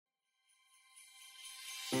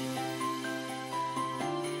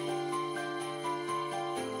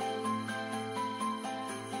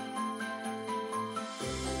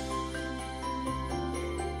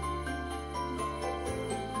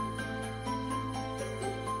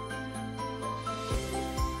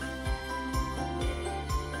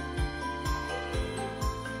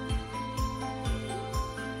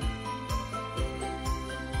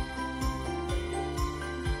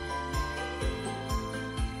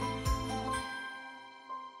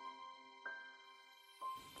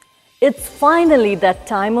It's finally that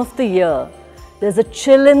time of the year. There's a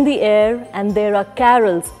chill in the air and there are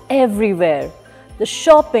carols everywhere. The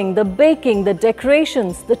shopping, the baking, the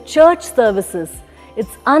decorations, the church services.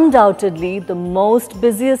 It's undoubtedly the most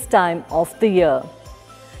busiest time of the year.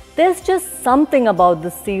 There's just something about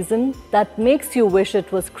this season that makes you wish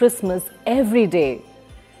it was Christmas every day.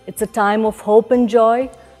 It's a time of hope and joy,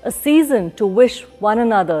 a season to wish one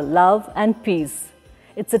another love and peace.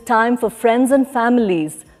 It's a time for friends and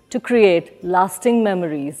families to create lasting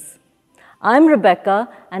memories. I'm Rebecca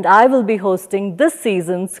and I will be hosting this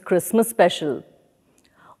season's Christmas special.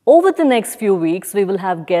 Over the next few weeks, we will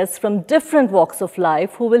have guests from different walks of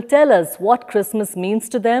life who will tell us what Christmas means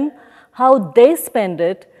to them, how they spend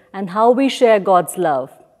it, and how we share God's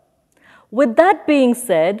love. With that being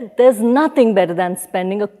said, there's nothing better than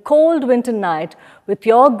spending a cold winter night with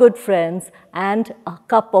your good friends and a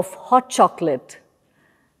cup of hot chocolate.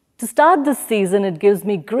 To start this season, it gives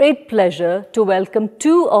me great pleasure to welcome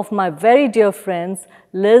two of my very dear friends,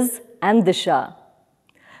 Liz and Disha.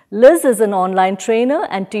 Liz is an online trainer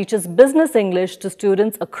and teaches business English to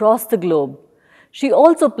students across the globe. She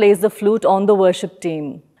also plays the flute on the worship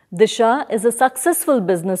team. Disha is a successful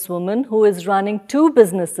businesswoman who is running 2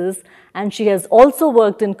 businesses, and she has also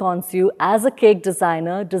worked in Consu as a cake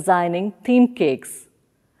designer designing theme cakes.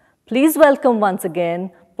 Please welcome once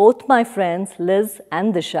again both my friends Liz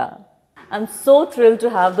and Disha. I'm so thrilled to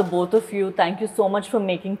have the both of you. Thank you so much for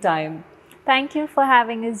making time. Thank you for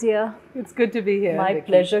having us here. It's good to be here. My Vicky.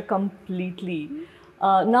 pleasure completely.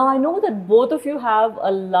 Now I know that both of you have a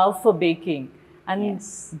love for baking, and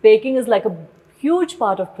Yes. baking is like a huge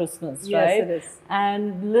part of Christmas, Yes, right? it is.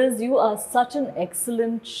 And Liz, you are such an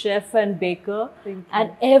excellent chef and baker. Thank you. And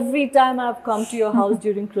every time I've come to your house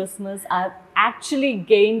during Christmas, I've actually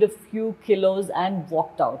gained a few kilos and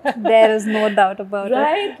walked out. There is no doubt about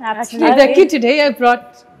Right? it. Actually, Absolutely. Becky, today I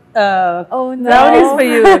brought Oh no. brownies for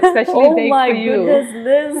you, especially Oh baked my for you. goodness,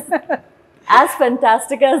 Liz. As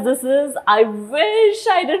fantastic as this is, I wish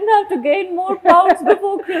I didn't have to gain more pounds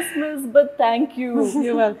before Christmas, but thank you.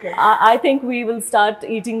 You're welcome. I think we will start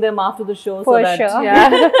eating them after the show For so that, sure. Yeah.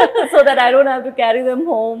 so that I don't have to carry them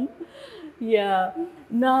home. Yeah.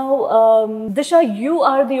 Now, Disha, you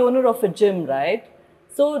are the owner of a gym, right?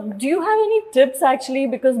 So do you have any tips actually,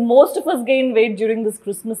 because most of us gain weight during this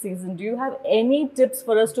Christmas season. Do you have any tips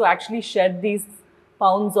for us to actually shed these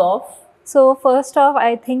pounds off? So first off,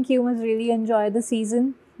 I think you must really enjoy the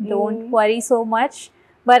season. Don't worry so much.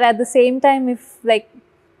 But at the same time, if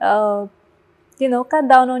cut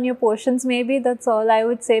down on your portions, maybe that's all I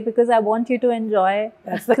would say, because I want you to enjoy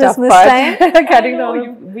That's the Christmas tough time. part. Cutting No,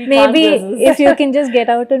 down. we Maybe can't resist. if you can just get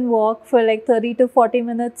out and walk for like 30 to 40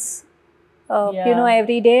 minutes, Yeah.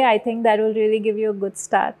 every day, I think that will really give you a good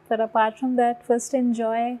start. But apart from that, first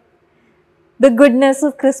enjoy the goodness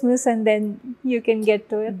of Christmas and then you can get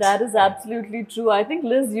to it. That is absolutely true. I think,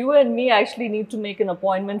 Liz, you and me actually need to make an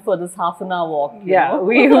appointment for this half-an-hour walk. you Yeah, know?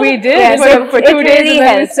 we did Yes, for it 2 days really and then we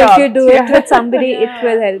helps. If you stopped. do it Yeah. with somebody, Yeah. it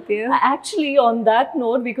will help you. Actually, on that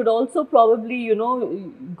note, we could also probably,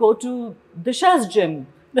 go to Disha's gym.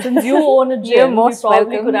 Since you own a gym, You're most we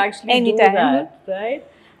probably welcome. could actually Anytime. do that, right?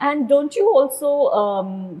 And don't you also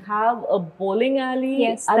have a bowling alley?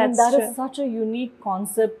 Yes, I mean, that's that true. is such a unique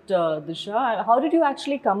concept, Disha. How did you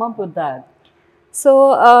actually come up with that? So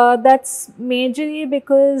that's majorly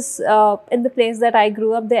because in the place that I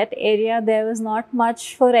grew up, that area, there was not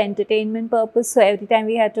much for entertainment purpose. So every time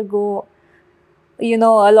we had to go,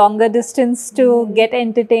 a longer distance to get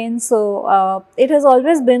entertained. So it has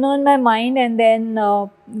always been on my mind. And then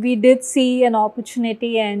we did see an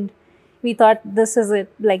opportunity and we thought, this is it.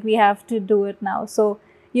 Like, we have to do it now. So,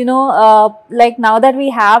 like now that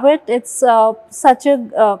we have it, it's such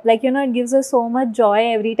a, it gives us so much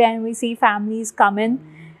joy every time we see families come in.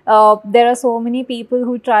 There are so many people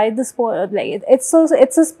who try the sport. Like, it's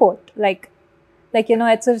a sport.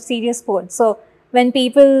 It's a serious sport. So when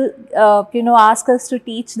people, ask us to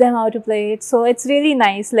teach them how to play it, so it's really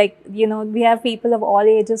nice. We have people of all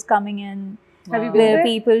ages coming in. Have you Wow. been There are there?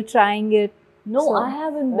 people trying it. No, So, I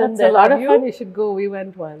haven't been That's there. a lot Have of you? fun. You should go. We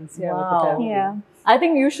went once. Yeah, with Wow. the family. Yeah. I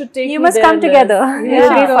think you should take You me must there, come Liz. together. We It'll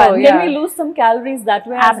should be go, fun. Can yeah. we lose some calories that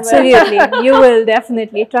way as well? Absolutely. You will,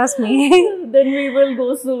 definitely. Trust me. Then we will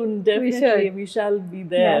go soon. Definitely, should. we shall be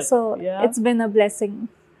there. Yeah, so yeah. it's been a blessing.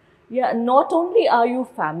 Yeah, not only are you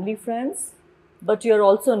family friends, but you're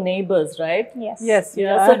also neighbors, right? Yes. Yes.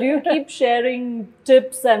 Yeah. So do you keep sharing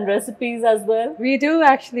tips and recipes as well? We do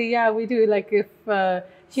actually, yeah, we do. Like if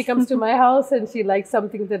she comes to my house and she likes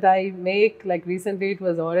something that I make, like recently it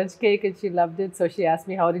was orange cake and she loved it. So she asked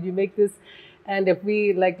me, how did you make this? And if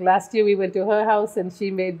we, like last year, we went to her house and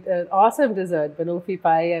she made an awesome dessert, banoffee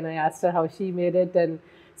pie, and I asked her how she made it. And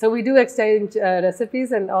so we do exchange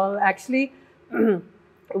recipes and all. Actually,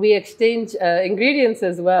 we exchange ingredients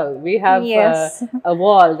as well. We have Yes. a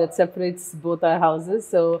wall that separates both our houses.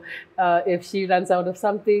 So if she runs out of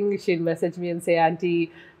something, she'll message me and say,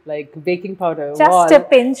 Auntie, like baking powder, Just wall. a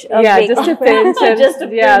pinch of Yeah, baking just a powder. pinch. And Just a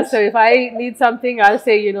yeah, pinch. so if I need something, I'll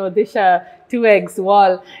say, Disha, 2 eggs,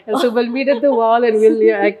 wall. And so we'll meet at the wall and we'll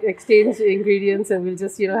exchange ingredients and we'll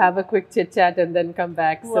just, have a quick chit chat and then come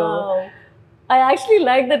back. So Wow. I actually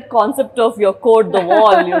like that concept of your code, the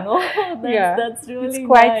wall, Yeah. That's really It's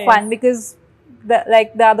quite nice. fun because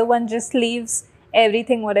the other one just leaves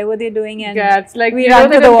everything, whatever they're doing, and yeah, it's like we you know run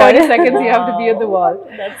to that the in wall. 30 seconds you have to be at the wall.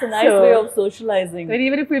 Wow. That's a nice So- way of socializing. And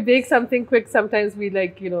even if we bake something quick, sometimes we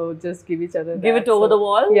just give each other Give that, it over so- the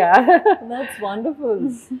wall? Yeah. That's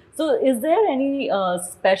wonderful. So, is there any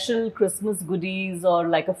special Christmas goodies or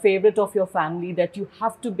like a favorite of your family that you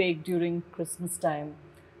have to bake during Christmas time?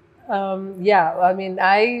 Yeah, I mean,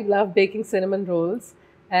 I love baking cinnamon rolls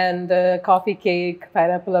and coffee cake,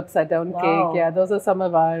 pineapple upside down Wow. cake. Yeah, those are some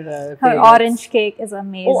of our her favorites. orange cake is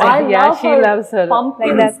amazing. Oh, I Yeah, love she her loves her- pumpkin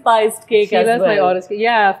Like that. spiced cake She as loves well. my orange cake.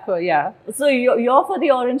 Yeah, of course. Yeah. So you're for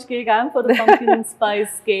the orange cake, I'm for the pumpkin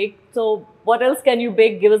spice cake. So what else can you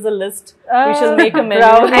bake? Give us a list. We shall make a menu.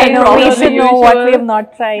 brownie, I know we Probably should know what usual. we have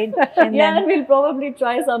not tried, and Yeah, and then we'll probably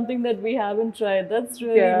try something that we haven't tried. That's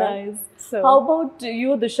really Yeah. nice. So- How about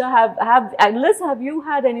you, Disha? Liz, have you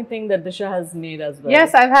had anything that Disha has made as well?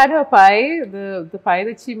 Yes, I've had her pie, the pie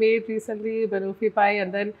that she made recently, banoffee pie,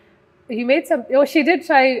 and then he made some. Oh, she did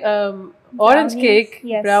try orange Brownies, cake,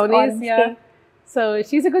 yes, brownies. orange Yeah. cake. So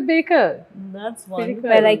she's a good baker. That's Pretty wonderful. good.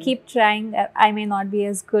 well, I keep trying. I may not be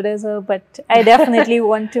as good as her, but I definitely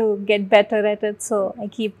want to get better at it. So I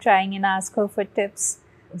keep trying and ask her for tips.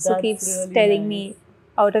 So That's keeps really telling nice. me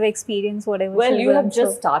out of experience whatever. Well, she's you have learned,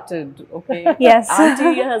 just so- started, okay? Yes.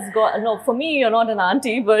 Auntie has got, no, for me, you're not an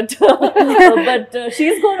auntie, but but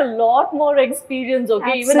she's got a lot more experience,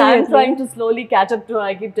 okay? Even I'm Absolutely. trying to slowly catch up to her.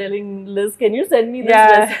 I keep telling Liz, can you send me this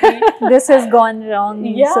Yeah. recipe? This has gone wrong.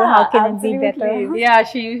 Yeah, so how can absolutely. it be better? Yeah,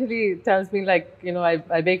 she usually tells me like,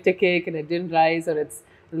 I baked a cake and it didn't rise or it's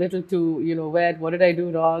a little too, wet. What did I do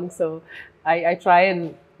wrong? So I try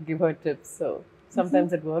and give her tips. So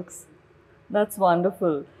sometimes it works. That's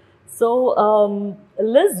wonderful. So,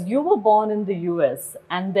 Liz, you were born in the US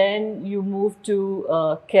and then you moved to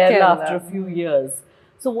Kerala Kerala. after a few years.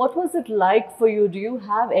 So, what was it like for you? Do you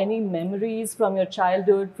have any memories from your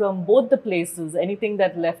childhood from both the places? Anything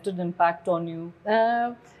that left an impact on you?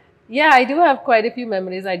 Yeah, I do have quite a few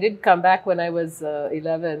memories. I did come back when I was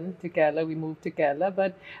 11 to Kerala. We moved to Kerala.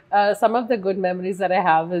 But some of the good memories that I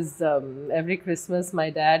have is every Christmas, my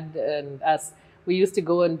dad and us, we used to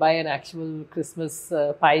go and buy an actual Christmas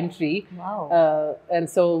pine tree. Wow. And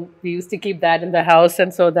so we used to keep that in the house.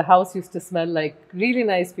 And so the house used to smell like really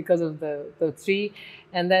nice because of the tree.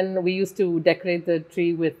 And then we used to decorate the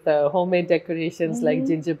tree with homemade decorations like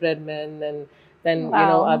gingerbread men and then,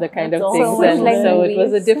 Wow. other kind That's of so things. much And like so it was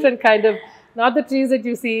a movies. different kind of, not the trees that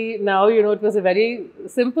you see now, it was a very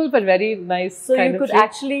simple but very nice So, kind you of could tree.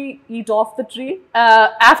 actually eat off the tree?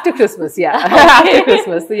 After Christmas, yeah. After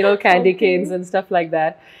Christmas, candy canes and stuff like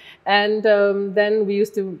that. And then we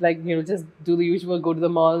used to just do the usual, go to the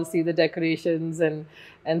mall, see the decorations and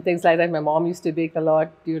things like that. My mom used to bake a lot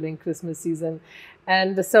during Christmas season.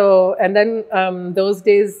 And so, and then those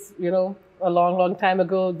days, a long, long time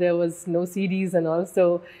ago, there was no CDs and all.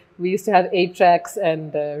 So we used to have 8 tracks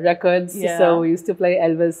and records. Yeah. So we used to play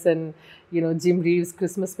Elvis and, Jim Reeves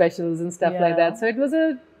Christmas specials and stuff like Yeah. that. So it was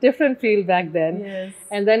a different feel back then. Yes.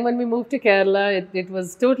 And then when we moved to Kerala, it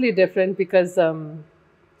was totally different because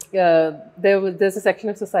there's a section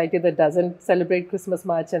of society that doesn't celebrate Christmas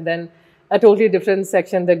much, and then a totally different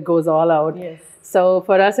section that goes all out. Yes. So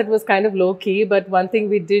for us, it was kind of low key. But one thing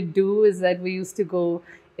we did do is that we used to go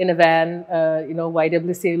in a van,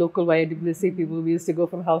 YWCA, local YWCA people. We used to go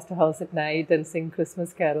from house to house at night and sing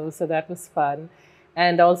Christmas carols. So that was fun.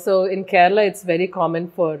 And also in Kerala, it's very common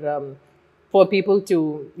for people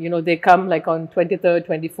to, they come like on 23rd,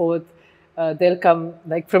 24th. They'll come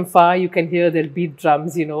like from far, you can hear they'll beat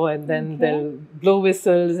drums, and then they'll blow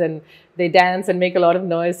whistles and they dance and make a lot of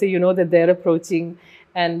noise. So you know that they're approaching,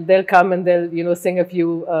 and they'll come and they'll, sing a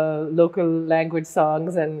few local language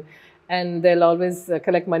songs, and they'll always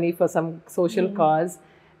collect money for some social cause.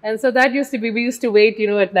 And so that used to be, we used to wait,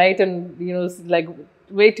 at night and,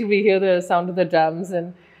 wait till we hear the sound of the drums.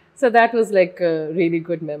 And so that was like a really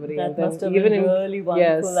good memory. That And then must have even been in- really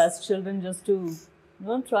wonderful yes. as children just to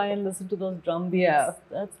Don't try and listen to those drum beats. Yeah.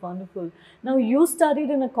 That's wonderful. Now, you studied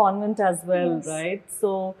in a convent as well, Yes. right?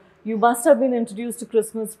 So, you must have been introduced to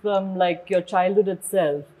Christmas from like your childhood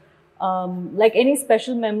itself. Like any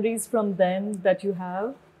special memories from then that you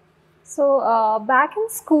have? So back in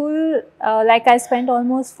school, like I spent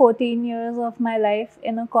almost 14 years of my life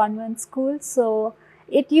in a convent school. So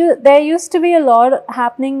there used to be a lot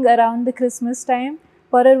happening around the Christmas time,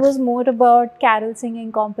 but it was more about carol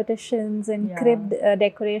singing competitions and Yeah. crib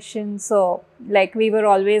decorations. So like we were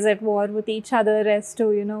always at war with each other as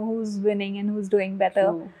to who's winning and who's doing better.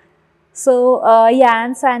 True. So yeah,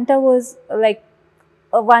 and Santa was like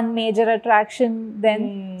one major attraction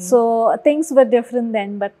then. So things were different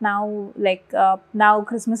then, but now now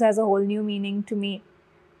Christmas has a whole new meaning to me.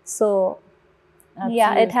 So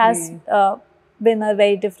yeah, it has Absolutely. been a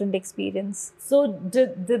very different experience. So,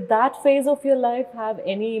 did that phase of your life have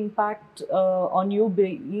any impact on you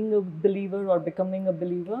being a believer or becoming a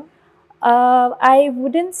believer? I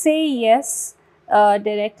wouldn't say yes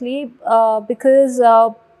directly because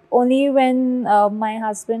only when my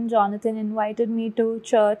husband Jonathan invited me to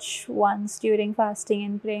church once during fasting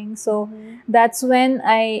and praying. So that's when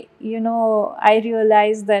I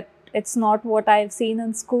realized that it's not what I've seen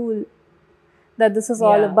in school that this is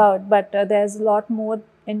all Yeah. about, but there's a lot more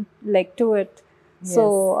in like to it. So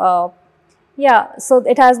Yes. yeah, so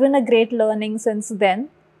it has been a great learning since then.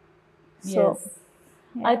 So Yes.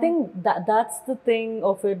 I think that's the thing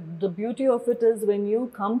of it. The beauty of it is when you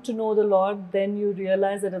come to know the Lord, then you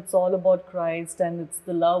realize that it's all about Christ and it's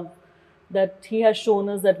the love that He has shown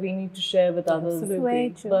us that we need to share with others. Absolutely. Very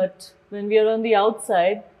true. But when we are on the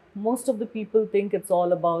outside, most of the people think it's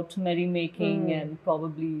all about merrymaking and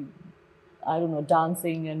probably, I don't know,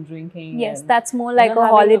 dancing and drinking. Yes, and, that's more you like know, a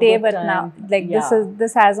having holiday, good but now time. like Yeah.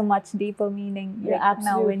 this has a much deeper meaning. Yeah, Like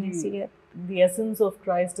absolutely. now when you see it. The essence of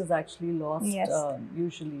Christ is actually lost Yes.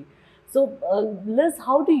 usually. So, Liz,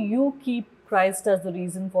 how do you keep Christ as the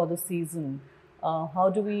reason for the season? How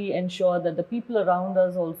do we ensure that the people around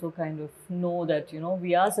us also kind of know that,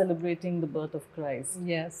 we are celebrating the birth of Christ?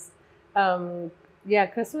 Yes. Yeah,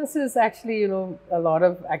 Christmas is actually, a lot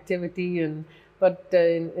of activity but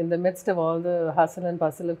in the midst of all the hustle and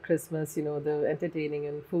bustle of Christmas, the entertaining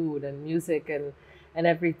and food and music and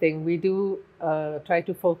everything, we do try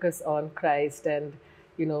to focus on Christ and,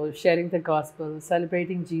 sharing the gospel,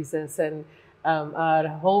 celebrating Jesus. And our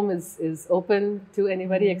home is open to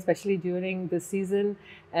anybody, especially during the season.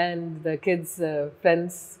 And the kids'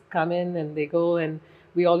 friends come in and they go, and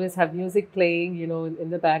we always have music playing, in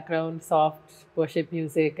the background, soft worship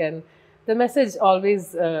music. And the message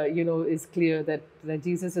always, is clear that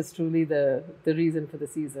Jesus is truly the reason for the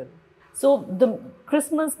season. So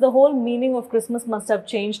the whole meaning of Christmas must have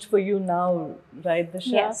changed for you now, right,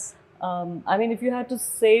 Disha? Yes. I mean, if you had to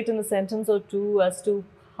say it in a sentence or two as to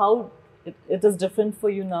how it is different for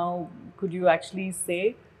you now, could you actually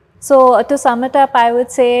say? So to sum it up, I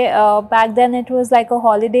would say back then it was like a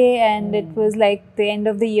holiday and it was like the end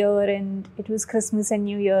of the year and it was Christmas and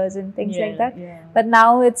New Year's and things like that. Yeah. But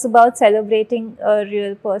now it's about celebrating a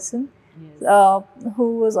real person Yes.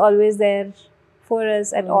 who was always there for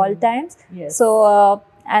us at all times. Yes. So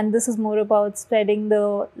and this is more about spreading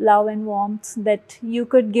the love and warmth that you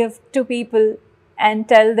could give to people and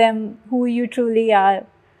tell them who you truly are.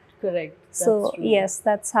 Correct. That's So true. yes,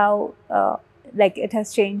 that's how like it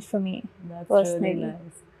has changed for me That's personally. really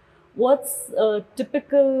nice. What's a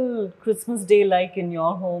typical Christmas day like in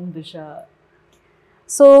your home, Disha?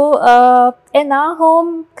 So in our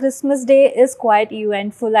home, Christmas Day is quite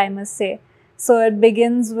eventful, I must say. So it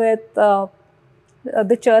begins with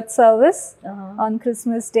the church service on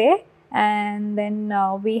Christmas Day, and then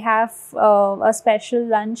we have a special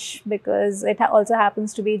lunch because it also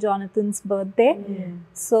happens to be Jonathan's birthday.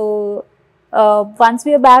 So once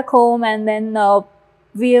we are back home, and then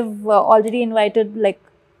we have already invited like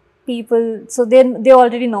people, so they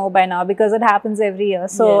already know by now because it happens every year.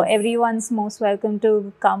 So Yes. everyone's most welcome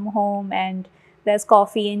to come home, and there's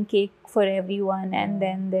coffee and cake for everyone, and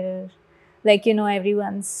then there, like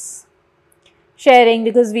everyone's sharing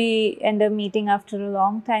because we end up meeting after a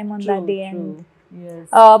long time on that day. And Yes.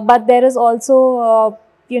 but there is also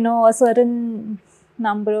a certain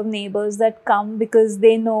number of neighbors that come because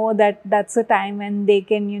they know that that's a time when they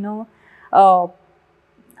can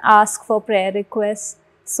ask for prayer requests.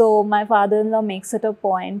 So my father-in-law makes it a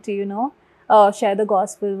point to share the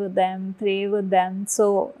gospel with them, pray with them.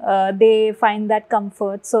 So they find that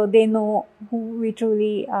comfort. So they know who we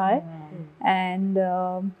truly are. And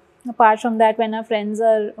apart from that, when our friends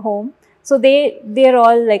are home, so they're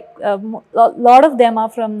all like a lot of them are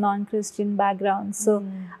from non-Christian backgrounds. So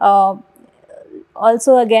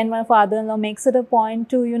also again my father-in-law makes it a point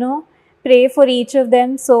to, you know, pray for each of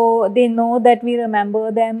them so they know that we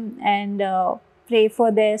remember them and pray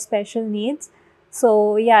for their special needs.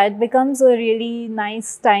 So yeah, it becomes a really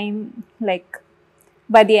nice time, like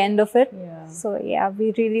by the end of it. Yeah. So yeah,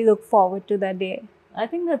 we really look forward to that day. I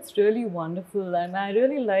think that's really wonderful, and I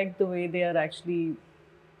really like the way they are actually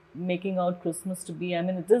making out Christmas to be. I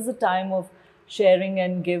mean, it is a time of sharing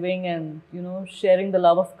and giving, and sharing the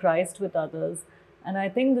love of Christ with others. And I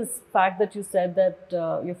think this fact that you said that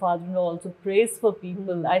your father-in-law also prays for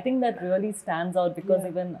people, I think that really stands out, because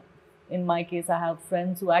even in my case, I have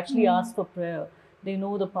friends who actually ask for prayer. They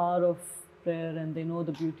know the power of prayer and they know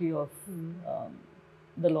the beauty of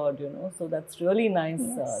the Lord, So that's really nice,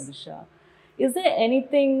 Disha. Is there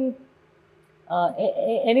anything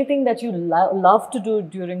anything that you love to do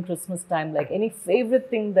during Christmas time? Like any favorite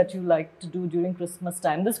thing that you like to do during Christmas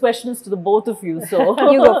time? This question is to the both of you, so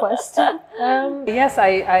You go first. Yes,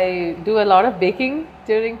 I do a lot of baking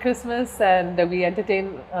during Christmas, and we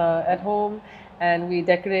entertain at home, and we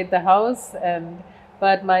decorate the house.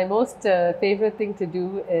 But my most favorite thing to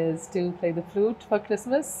do is to play the flute for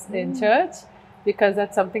Christmas in church, because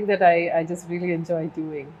that's something that I just really enjoy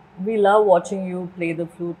doing. We love watching you play the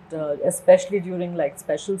flute, especially during like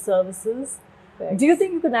special services. Thanks. Do you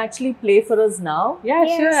think you can actually play for us now? Yeah,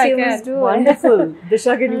 Yes, sure, I you can. must do it. Wonderful.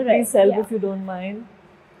 Disha, can you All right, please help yeah. if you don't mind?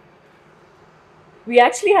 We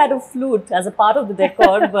actually had a flute as a part of the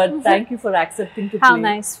decor, but thank you for accepting to How play.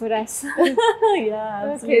 nice for us.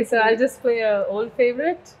 Yeah, absolutely. Okay, so I'll just play an old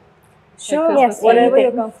favorite. Sure, Yes, whatever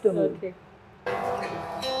anything. you're comfortable. Okay.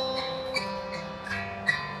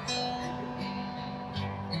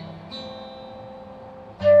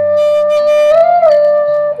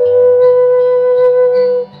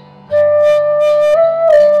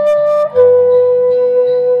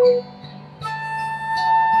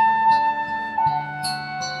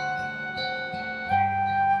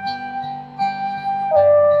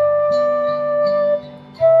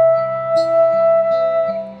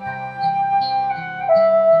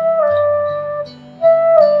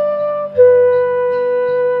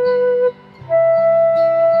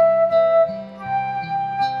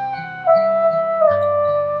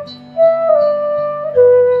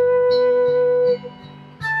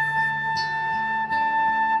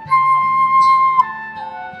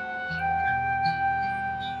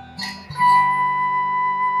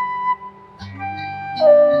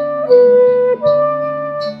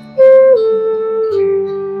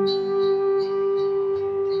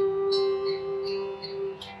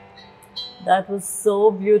 That was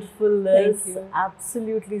so beautiful, Liz. Thank you.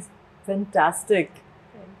 Absolutely fantastic.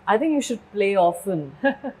 I think you should play often.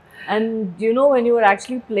 And when you were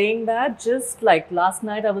actually playing that, just like last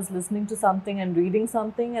night, I was listening to something and reading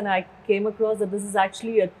something, and I came across that this is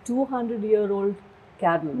actually a 200-year-old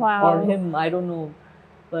carol. Wow. Or hymn, I don't know.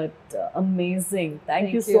 But amazing.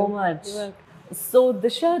 Thank you so you. much. You're welcome. So,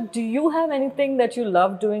 Disha, do you have anything that you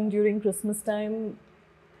love doing during Christmas time?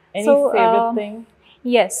 Any So, favorite thing?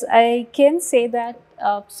 Yes, I can say that.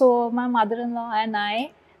 So my mother-in-law and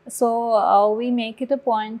I, we make it a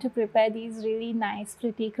point to prepare these really nice,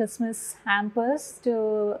 pretty Christmas hampers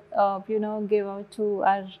to, give out to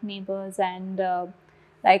our neighbors and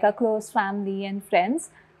like our close family and friends.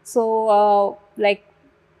 So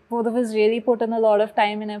both of us really put in a lot of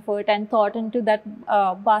time and effort and thought into that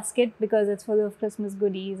basket, because it's full of Christmas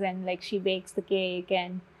goodies, and like she bakes the cake,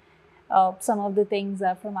 and some of the things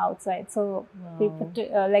are from outside. So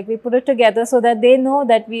we put it together so that they know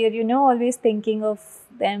that we are, always thinking of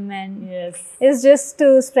them, and Yes. it's just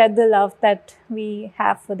to spread the love that we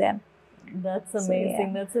have for them. That's So, amazing.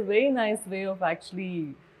 yeah. That's a very nice way of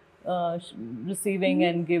actually receiving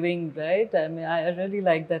and giving, right? I mean, I really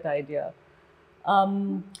like that idea.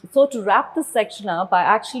 So to wrap this section up, I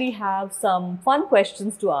actually have some fun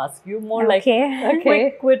questions to ask you, more like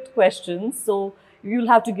Okay. quick questions. So you'll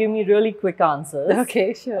have to give me really quick answers.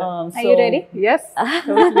 Okay, sure. Are you ready? Yes,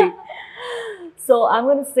 totally. So I'm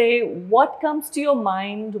going to say, what comes to your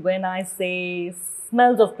mind when I say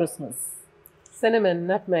smells of Christmas? Cinnamon,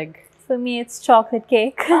 nutmeg. For me, it's chocolate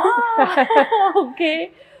cake.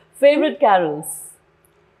 Okay. Favorite carols?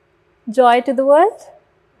 Joy to the world.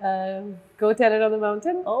 Go Tell It on the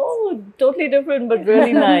Mountain. Oh, totally different, but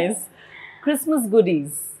really nice. Christmas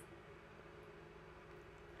goodies.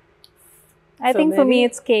 I So think for me, many.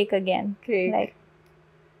 it's cake again. Cake. Like,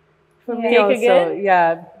 For Yeah. me Cake also, again?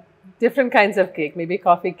 yeah, different kinds of cake. Maybe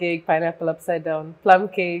coffee cake, pineapple upside down, plum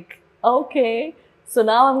cake. Okay. So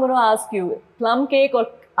now I'm going to ask you, plum cake or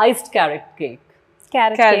iced carrot cake?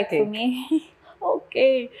 carrot Carrot cake for cake. me.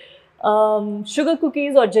 Okay. Sugar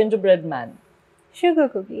cookies or gingerbread man? Sugar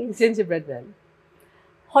cookies. Gingerbread man.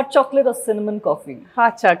 Hot chocolate or cinnamon coffee?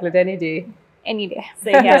 Hot chocolate any day. Any day.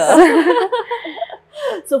 Same here.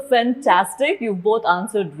 So fantastic. You both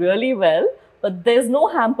answered really well. But there's no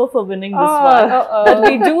hamper for winning this one. But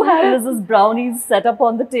we do have Mrs. Brownies set up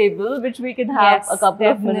on the table, which we can have Yes, a couple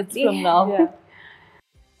of minutes definitely. from now. Yeah.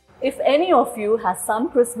 If any of you has some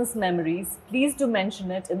Christmas memories, please do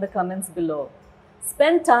mention it in the comments below.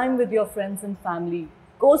 Spend time with your friends and family.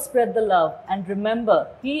 Go spread the love. And remember,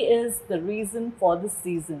 He is the reason for this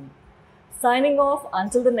season. Signing off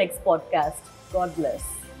until the next podcast. God bless.